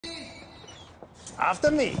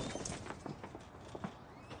After me.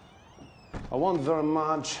 I want very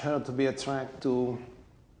much her to be attracted to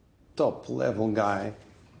top-level guy.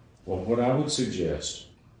 Well, what I would suggest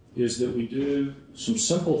is that we do some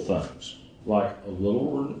simple things, like a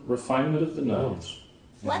little refinement of the nose.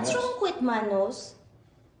 What's wrong with my nose?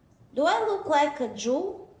 Do I look like a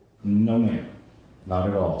Jew? No, ma'am. Not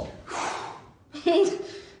at all.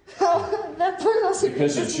 That pronunciation.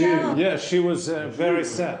 Because a Jew... Yeah, she was very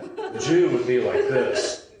sad. A Jew would be like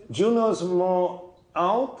this. Jew nose more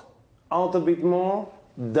out a bit more,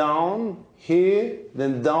 down, here,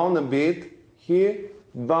 then down a bit, here,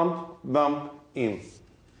 bump, in.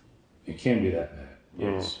 It can be that bad,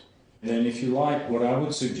 yes. Then if you like, what I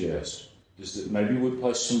would suggest is that maybe we'd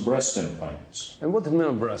place some breast implants. And what do you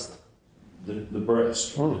mean breast? The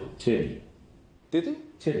breast, the titty. Titty?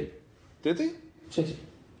 Titty. Titty? Titty.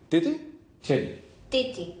 Titty? Titty.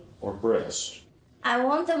 Titty. Or breast. I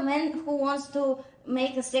want a man who wants to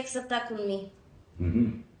make a sex attack on me.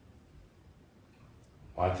 Mm-hmm.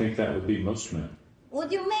 I think that would be most men.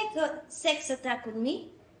 Would you make a sex attack on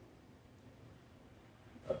me?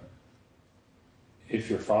 If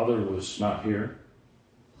your father was not here,